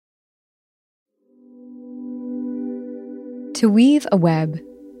To weave a web,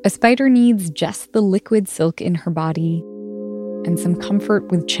 a spider needs just the liquid silk in her body and some comfort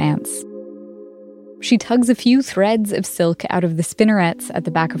with chance. She tugs a few threads of silk out of the spinnerets at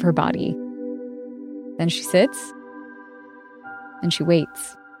the back of her body. Then she sits and she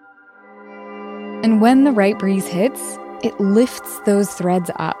waits. And when the right breeze hits, it lifts those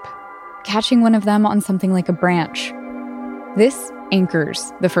threads up, catching one of them on something like a branch. This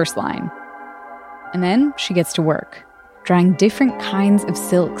anchors the first line. And then she gets to work, drawing different kinds of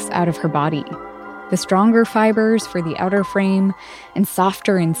silks out of her body. The stronger fibers for the outer frame, and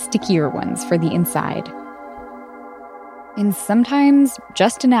softer and stickier ones for the inside. In sometimes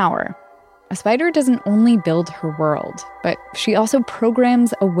just an hour, a spider doesn't only build her world, but she also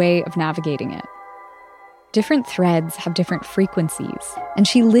programs a way of navigating it. Different threads have different frequencies, and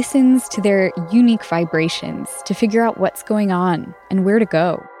she listens to their unique vibrations to figure out what's going on and where to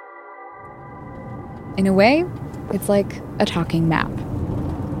go. In a way, it's like a talking map.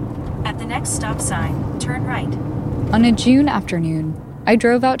 At the next stop sign, turn right. On a June afternoon, I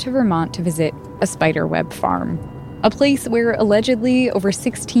drove out to Vermont to visit a spider web farm, a place where allegedly over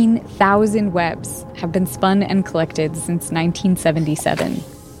 16,000 webs have been spun and collected since 1977.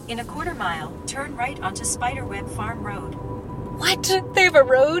 In a quarter mile, turn right onto Spiderweb Farm Road. What? They have a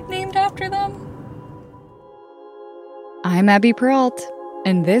road named after them? I'm Abby Peralt,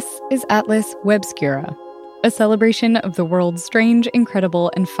 and this is Atlas Webscura, a celebration of the world's strange,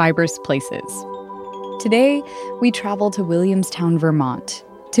 incredible, and fibrous places. Today, we travel to Williamstown, Vermont,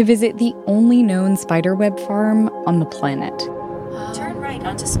 to visit the only known spiderweb farm on the planet. Turn right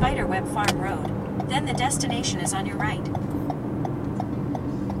onto Spiderweb Farm Road. Then the destination is on your right.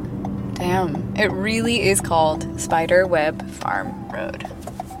 Damn, it really is called Spiderweb Farm Road.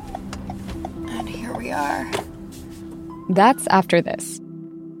 And here we are. That's after this.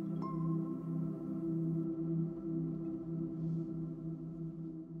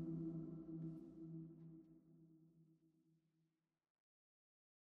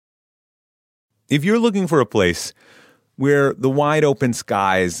 If you're looking for a place where the wide open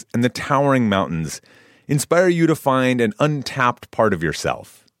skies and the towering mountains inspire you to find an untapped part of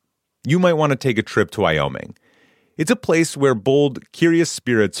yourself, you might want to take a trip to Wyoming. It's a place where bold, curious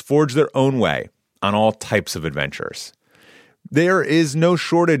spirits forge their own way on all types of adventures. There is no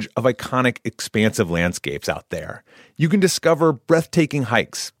shortage of iconic, expansive landscapes out there. You can discover breathtaking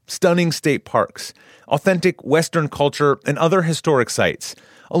hikes, stunning state parks, authentic Western culture, and other historic sites,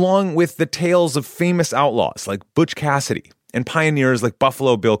 along with the tales of famous outlaws like Butch Cassidy and pioneers like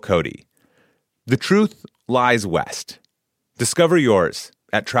Buffalo Bill Cody. The truth lies west. Discover yours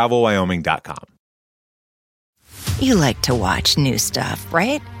at travelwyoming.com. You like to watch new stuff,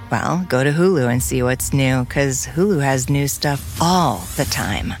 right? Well, go to Hulu and see what's new, because Hulu has new stuff all the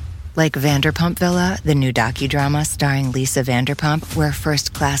time. Like Vanderpump Villa, the new docudrama starring Lisa Vanderpump, where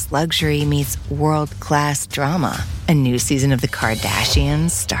first-class luxury meets world-class drama. A new season of The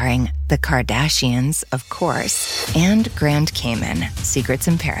Kardashians starring The Kardashians, of course. And Grand Cayman, Secrets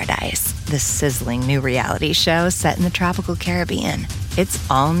in Paradise, the sizzling new reality show set in the tropical Caribbean. It's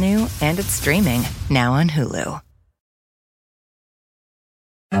all new and it's streaming now on Hulu.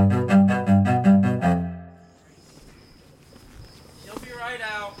 You'll be right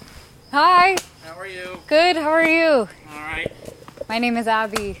out. Hi. How are you? Good, how are you? All right. My name is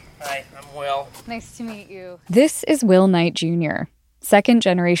Abby. Hi, I'm Will. Nice to meet you. This is Will Knight Jr.,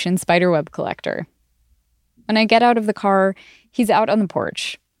 second-generation spiderweb collector. When I get out of the car, he's out on the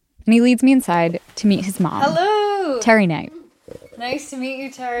porch, and he leads me inside to meet his mom. Hello! Terry Knight. Nice to meet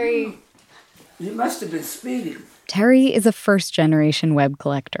you, Terry. You must have been speeding. Terry is a first-generation web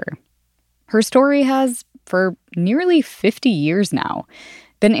collector. Her story has, for nearly 50 years now,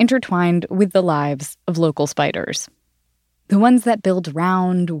 been intertwined with the lives of local spiders. The ones that build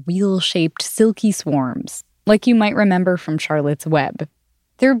round, wheel-shaped, silky swarms, like you might remember from Charlotte's Web.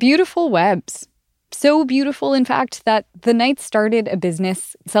 They're beautiful webs. So beautiful, in fact, that the Knights started a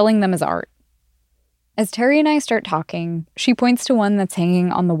business selling them as art. As Terry and I start talking, she points to one that's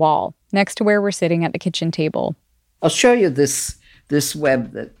hanging on the wall, next to where we're sitting at the kitchen table. I'll show you this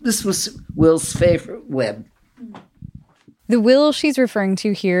web. This was Will's favorite web. The Will she's referring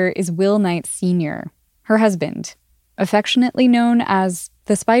to here is Will Knight Sr., her husband, affectionately known as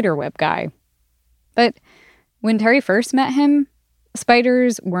the Spiderweb Guy. But when Terry first met him,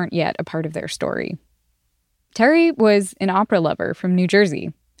 spiders weren't yet a part of their story. Terry was an opera lover from New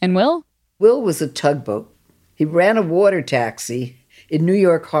Jersey, and Will? Will was a tugboat. He ran a water taxi in New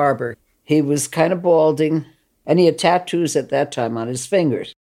York Harbor. He was kind of balding, and he had tattoos at that time on his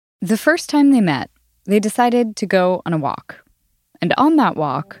fingers. The first time they met, they decided to go on a walk. And on that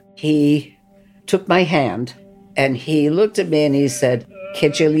walk, he took my hand, And he looked at me and he said,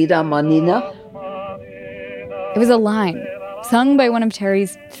 Quechelida Manina? It was a line sung by one of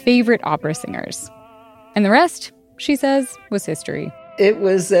Terry's favorite opera singers. And the rest, she says, was history. It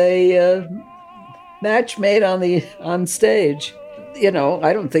was a match made on stage. You know,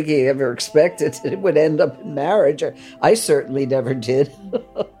 I don't think he ever expected it would end up in marriage. I certainly never did.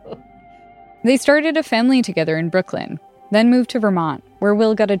 They started a family together in Brooklyn, then moved to Vermont, where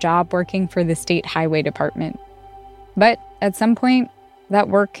Will got a job working for the state highway department. But at some point, that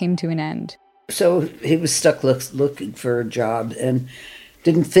work came to an end. So he was stuck looking for a job and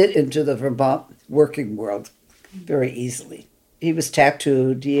didn't fit into the Vermont working world very easily. He was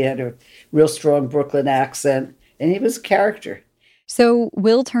tattooed, he had a real strong Brooklyn accent, and he was a character. So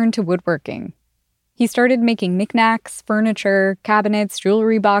Will turned to woodworking. He started making knickknacks, furniture, cabinets,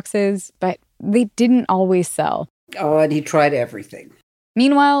 jewelry boxes, but they didn't always sell. Oh, and he tried everything.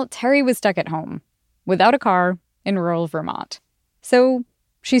 Meanwhile, Terry was stuck at home, without a car, in rural Vermont. So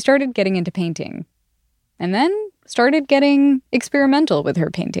she started getting into painting. And then started getting experimental with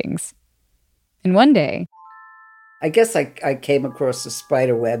her paintings. And one day... I guess I came across the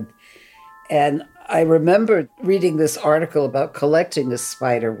spider web, and I remember reading this article about collecting the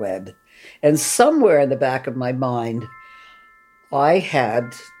spider web. And somewhere in the back of my mind, I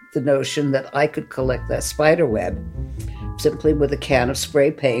had the notion that I could collect that spider web simply with a can of spray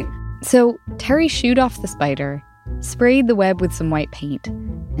paint. So Terry shooed off the spider, sprayed the web with some white paint,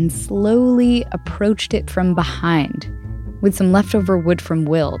 and slowly approached it from behind with some leftover wood from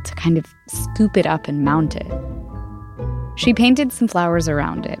Will to kind of scoop it up and mount it. She painted some flowers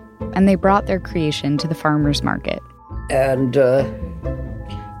around it, and they brought their creation to the farmer's market. And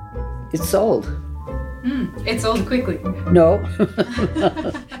it sold. It sold quickly. No.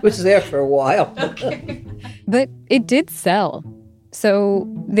 It was there for a while. Okay. But it did sell. So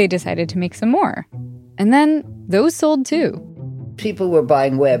they decided to make some more. And then those sold too. People were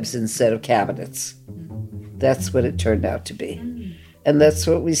buying webs instead of cabinets. That's what it turned out to be. And that's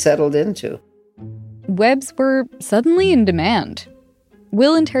what we settled into. Webs were suddenly in demand.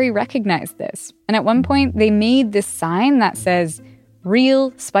 Will and Terry recognized this. And at one point, they made this sign that says,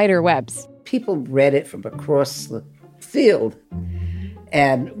 "Real spider webs." People read it from across the field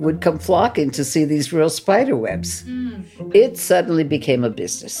and would come flocking to see these real spider webs. It suddenly became a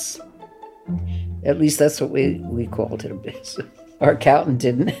business. At least that's what we called it, a business. Our accountant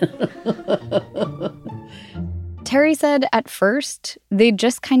didn't. Terry said at first, they'd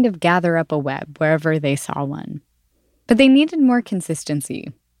just kind of gather up a web wherever they saw one. But they needed more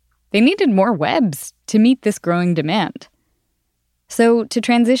consistency. They needed more webs to meet this growing demand. So to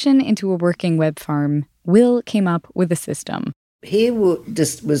transition into a working web farm, Will came up with a system. He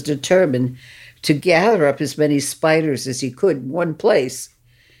was determined to gather up as many spiders as he could in one place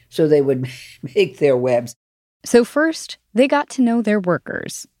so they would make their webs. So first, they got to know their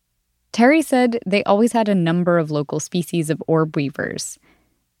workers. Terry said they always had a number of local species of orb weavers.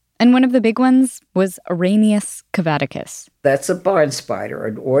 And one of the big ones was Araneus cavaticus. That's a barn spider,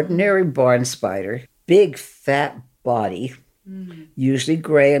 an ordinary barn spider, big fat body, usually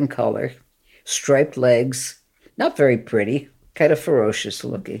gray in color, striped legs, not very pretty, kind of ferocious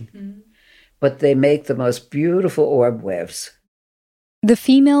looking. But they make the most beautiful orb webs. The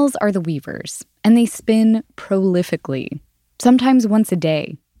females are the weavers, and they spin prolifically, sometimes once a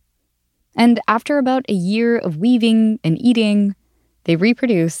day. And after about a year of weaving and eating, they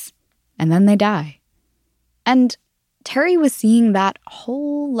reproduce, and then they die. And Terry was seeing that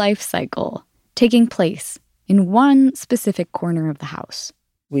whole life cycle taking place in one specific corner of the house.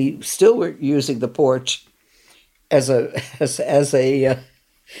 We still were using the porch as a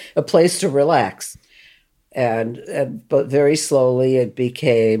place to relax. But very slowly it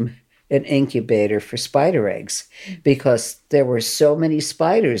became an incubator for spider eggs because there were so many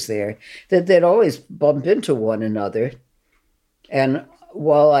spiders there that they'd always bump into one another. And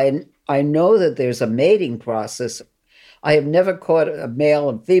while I know that there's a mating process, I have never caught a male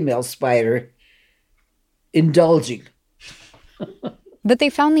and female spider indulging. But they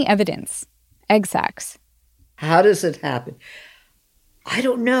found the evidence. Egg sacs. How does it happen? I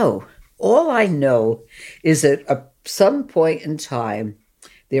don't know. All I know is that at some point in time,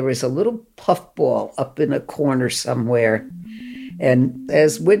 there was a little puffball up in a corner somewhere. And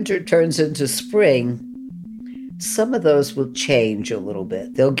as winter turns into spring, some of those will change a little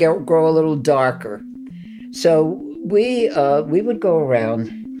bit. They'll grow a little darker. So we would go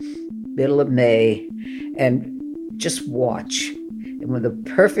around middle of May and just watch. And when the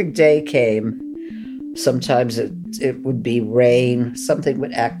perfect day came, sometimes it would be rain, something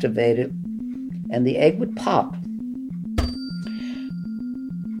would activate it, and the egg would pop.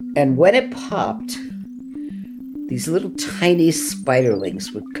 And when it popped, these little tiny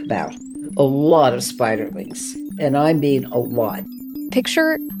spiderlings would come out. A lot of spiderlings. And I mean a lot.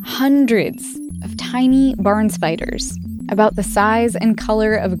 Picture hundreds of tiny barn spiders, about the size and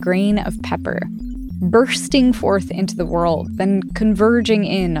color of a grain of pepper, bursting forth into the world, then converging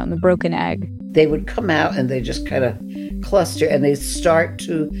in on the broken egg. They would come out and they just kind of cluster and they start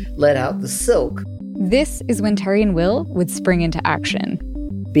to let out the silk. This is when Terry and Will would spring into action.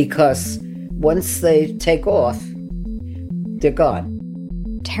 Because once they take off, they're gone.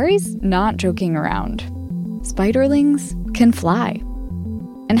 Terry's not joking around. Spiderlings can fly.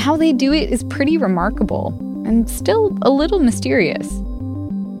 And how they do it is pretty remarkable and still a little mysterious.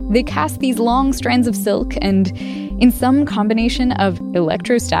 They cast these long strands of silk and, in some combination of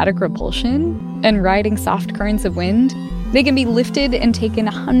electrostatic repulsion and riding soft currents of wind, they can be lifted and taken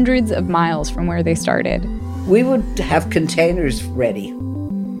hundreds of miles from where they started. We would have containers ready,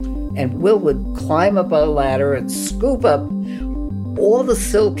 and Will would climb up a ladder and scoop up all the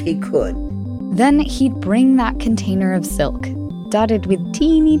silk he could. Then he'd bring that container of silk, dotted with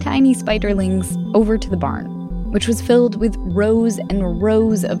teeny tiny spiderlings, over to the barn, which was filled with rows and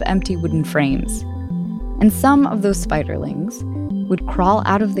rows of empty wooden frames. And some of those spiderlings would crawl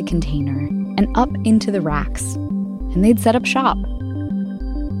out of the container and up into the racks, and they'd set up shop.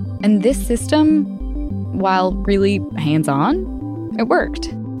 And this system, while really hands-on, it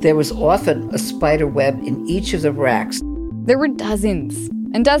worked. There was often a spider web in each of the racks. There were dozens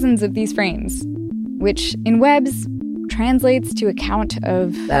and dozens of these frames, which in webs translates to a count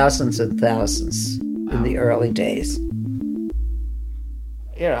of thousands and thousands in the early days.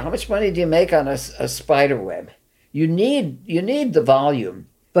 You know, how much money do you make on a spider web? You need the volume,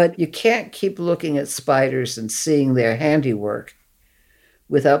 but you can't keep looking at spiders and seeing their handiwork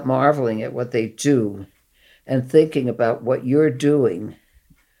without marveling at what they do and thinking about what you're doing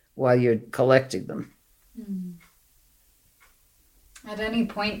while you're collecting them. At any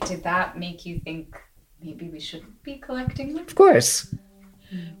point, did that make you think maybe we shouldn't be collecting them? Of course.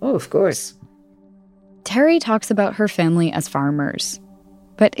 Oh, of course. Terry talks about her family as farmers,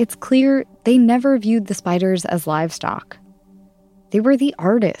 but it's clear they never viewed the spiders as livestock. They were the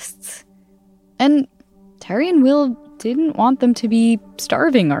artists. And Terry and Will didn't want them to be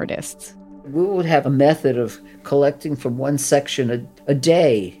starving artists. We would have a method of collecting from one section a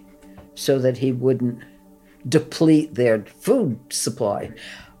day so that he wouldn't deplete their food supply.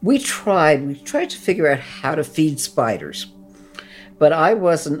 We tried to figure out how to feed spiders, but I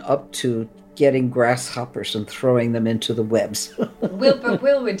wasn't up to getting grasshoppers and throwing them into the webs.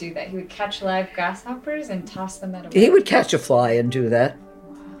 Will would do that. He would catch live grasshoppers and toss them at a web. He would catch a fly and do that.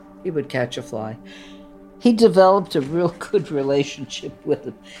 He would catch a fly. He developed a real good relationship with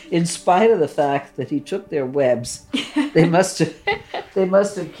them, in spite of the fact that he took their webs. They must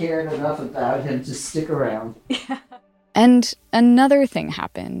have cared enough about him to stick around. And another thing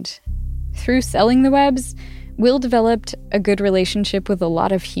happened. Through selling the webs, Will developed a good relationship with a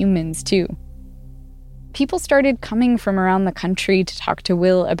lot of humans, too. People started coming from around the country to talk to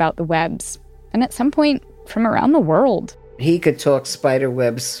Will about the webs, and at some point, from around the world. He could talk spider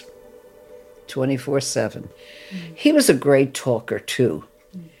webs 24/7. He was a great talker, too.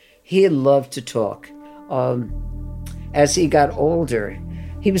 He loved to talk. As he got older,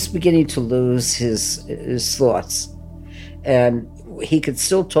 he was beginning to lose his thoughts. And he could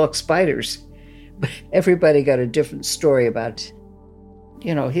still talk spiders, but everybody got a different story about it.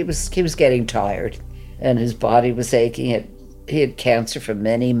 You know, he was getting tired, and his body was aching. He had cancer for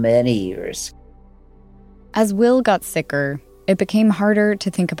many, many years. As Will got sicker, it became harder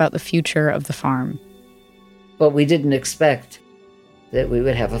to think about the future of the farm. But we didn't expect that we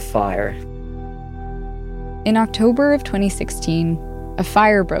would have a fire. In October of 2016, a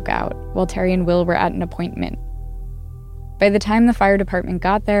fire broke out while Terry and Will were at an appointment. By the time the fire department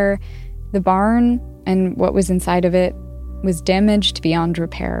got there, the barn and what was inside of it was damaged beyond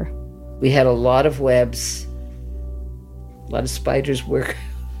repair. We had a lot of webs, a lot of spiders went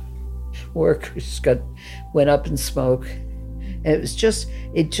up in smoke. And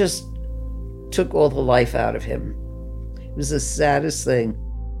it just took all the life out of him. It was the saddest thing.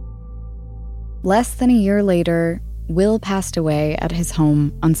 Less than a year later, Will passed away at his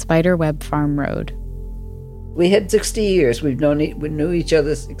home on Spiderweb Farm Road. We had 60 years. We knew each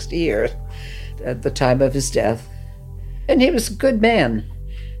other 60 years at the time of his death. And he was a good man.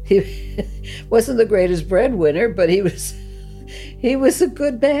 He wasn't the greatest breadwinner, but he was a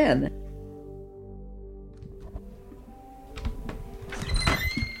good man.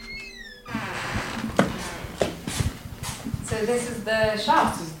 So this is the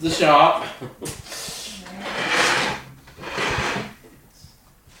shop. This is the shop.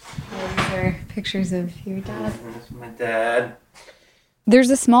 are pictures of your dad. That's my dad. There's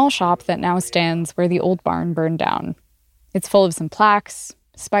a small shop that now stands where the old barn burned down. It's full of some plaques,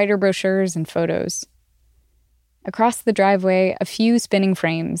 spider brochures, and photos. Across the driveway, a few spinning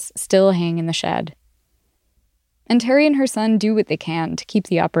frames still hang in the shed. And Terry and her son do what they can to keep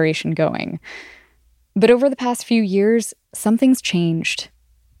the operation going. But over the past few years, something's changed.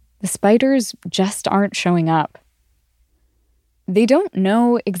 The spiders just aren't showing up. They don't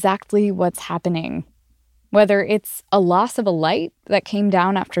know exactly what's happening. Whether it's a loss of a light that came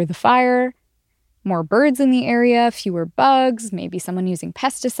down after the fire, more birds in the area, fewer bugs, maybe someone using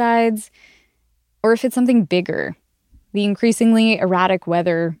pesticides, or if it's something bigger, the increasingly erratic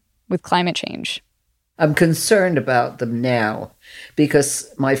weather with climate change. I'm concerned about them now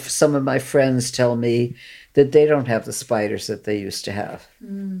because some of my friends tell me that they don't have the spiders that they used to have.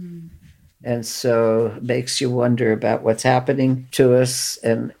 And so it makes you wonder about what's happening to us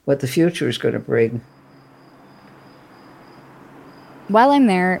and what the future is going to bring. While I'm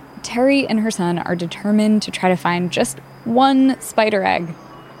there, Terry and her son are determined to try to find just one spider egg.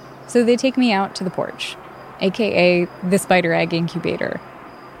 So they take me out to the porch, aka the spider egg incubator.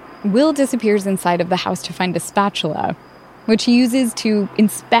 Will disappears inside of the house to find a spatula, which he uses to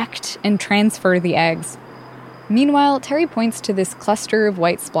inspect and transfer the eggs. Meanwhile, Terry points to this cluster of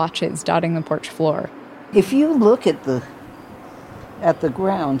white splotches dotting the porch floor. If you look at the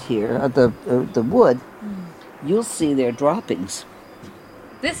ground here, at the wood, you'll see their droppings.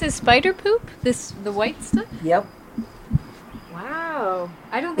 This is spider poop? The white stuff? Yep. Wow.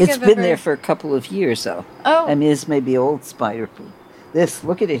 I don't think It's I've been ever... there for a couple of years, though. Oh. I mean, this may be old spider poop.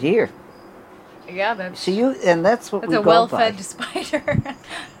 Look at it here. Yeah, that's And that's what we a go well-fed by. spider.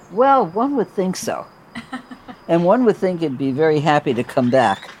 Well, one would think so. And one would think it'd be very happy to come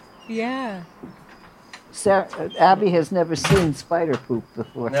back. Yeah. Abby has never seen spider poop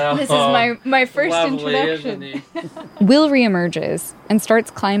before. No. This is my first Lovely, introduction. isn't he? Will reemerges and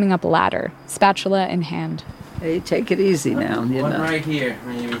starts climbing up a ladder, spatula in hand. Hey, take it easy now. You One know. right here,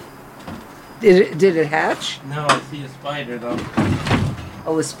 maybe. Did it hatch? No, I see a spider though.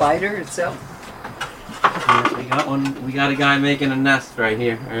 Oh, the spider itself? Yeah, we got one. We got a guy making a nest right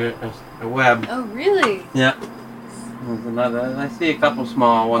here, a web. Oh, really? Yeah. There's another. I see a couple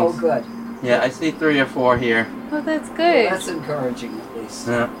small ones. Oh, good. Yeah, I see 3 or 4 here. Oh, that's Well, good. that's encouraging, at least.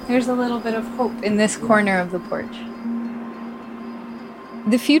 Yeah. There's a little bit of hope in this corner of the porch.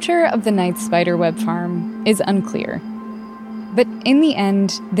 The future of the night spiderweb farm is unclear. But in the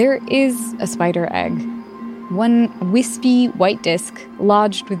end, there is a spider egg. One wispy white disc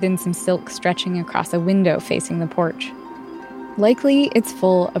lodged within some silk stretching across a window facing the porch. Likely, it's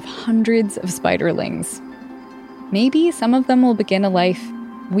full of hundreds of spiderlings. Maybe some of them will begin a life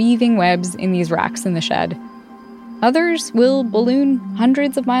weaving webs in these racks in the shed. Others will balloon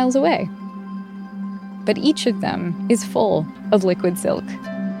hundreds of miles away. But each of them is full of liquid silk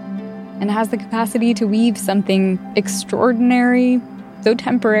and has the capacity to weave something extraordinary, though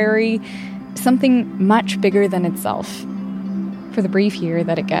temporary, something much bigger than itself for the brief year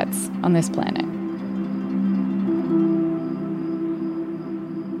that it gets on this planet.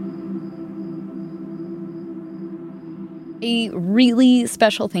 A really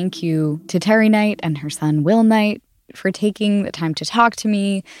special thank you to Terry Knight and her son Will Knight for taking the time to talk to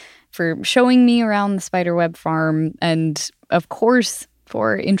me, for showing me around the spiderweb farm, and of course,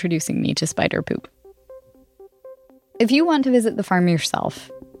 for introducing me to spider poop. If you want to visit the farm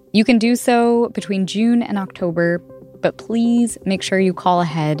yourself, you can do so between June and October, but please make sure you call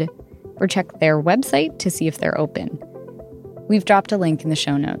ahead or check their website to see if they're open. We've dropped a link in the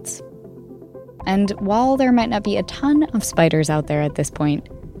show notes. And while there might not be a ton of spiders out there at this point,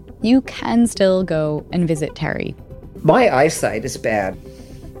 you can still go and visit Terry. My eyesight is bad.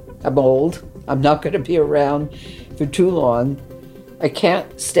 I'm old. I'm not going to be around for too long. I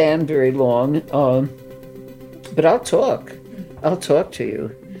can't stand very long, but I'll talk. I'll talk to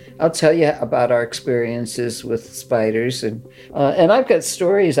you. I'll tell you about our experiences with spiders, and I've got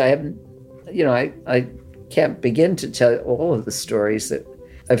stories I haven't. I can't begin to tell all of the stories that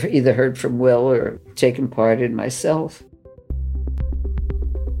I've either heard from Will or taken part in myself.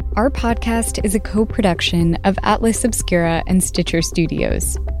 Our podcast is a co-production of Atlas Obscura and Stitcher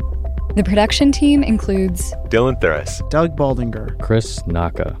Studios. The production team includes Dylan Thuras, Doug Baldinger, Chris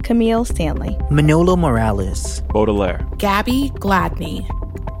Naka, Camille Stanley, Manolo Morales, Baudelaire, Gabby Gladney.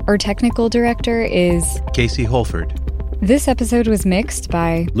 Our technical director is Casey Holford. This episode was mixed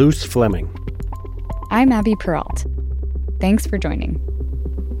by Luce Fleming. I'm Abby Peralt. Thanks for joining.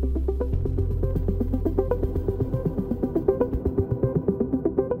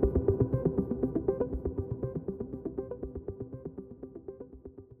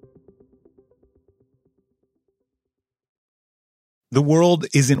 the world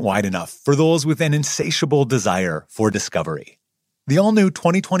isn't wide enough for those with an insatiable desire for discovery. The all-new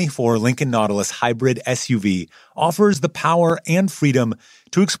 2024 Lincoln Nautilus Hybrid SUV offers the power and freedom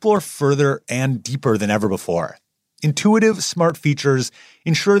to explore further and deeper than ever before. Intuitive, smart features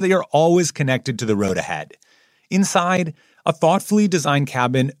ensure that you're always connected to the road ahead. Inside, a thoughtfully designed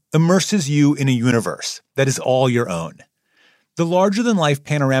cabin immerses you in a universe that is all your own. The larger-than-life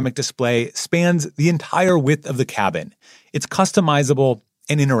panoramic display spans the entire width of the cabin. It's customizable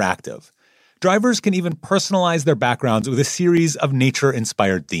and interactive. Drivers can even personalize their backgrounds with a series of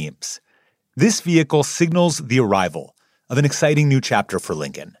nature-inspired themes. This vehicle signals the arrival of an exciting new chapter for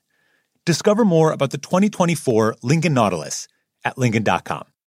Lincoln. Discover more about the 2024 Lincoln Nautilus at Lincoln.com.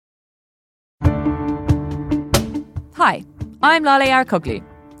 Hi, I'm Lale Arakoglu,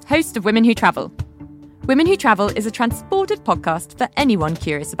 host of Women Who Travel. Women Who Travel is a transported podcast for anyone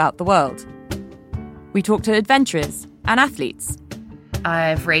curious about the world. We talk to adventurers and athletes.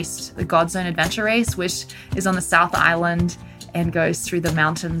 I've raced the Godzone Adventure Race, which is on the South Island and goes through the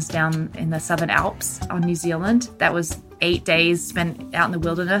mountains down in the Southern Alps on New Zealand. That was 8 days spent out in the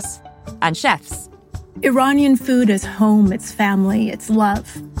wilderness. And chefs. Iranian food is home, it's family, it's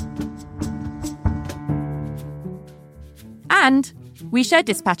love. And we share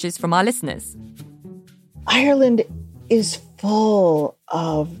dispatches from our listeners. Ireland is full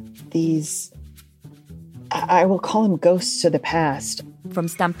of these, I will call them ghosts of the past. From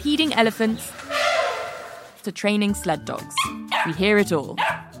stampeding elephants to training sled dogs. We hear it all.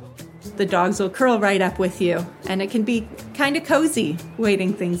 The dogs will curl right up with you, and it can be kind of cozy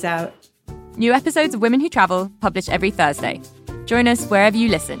waiting things out. New episodes of Women Who Travel published every Thursday. Join us wherever you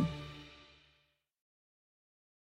listen.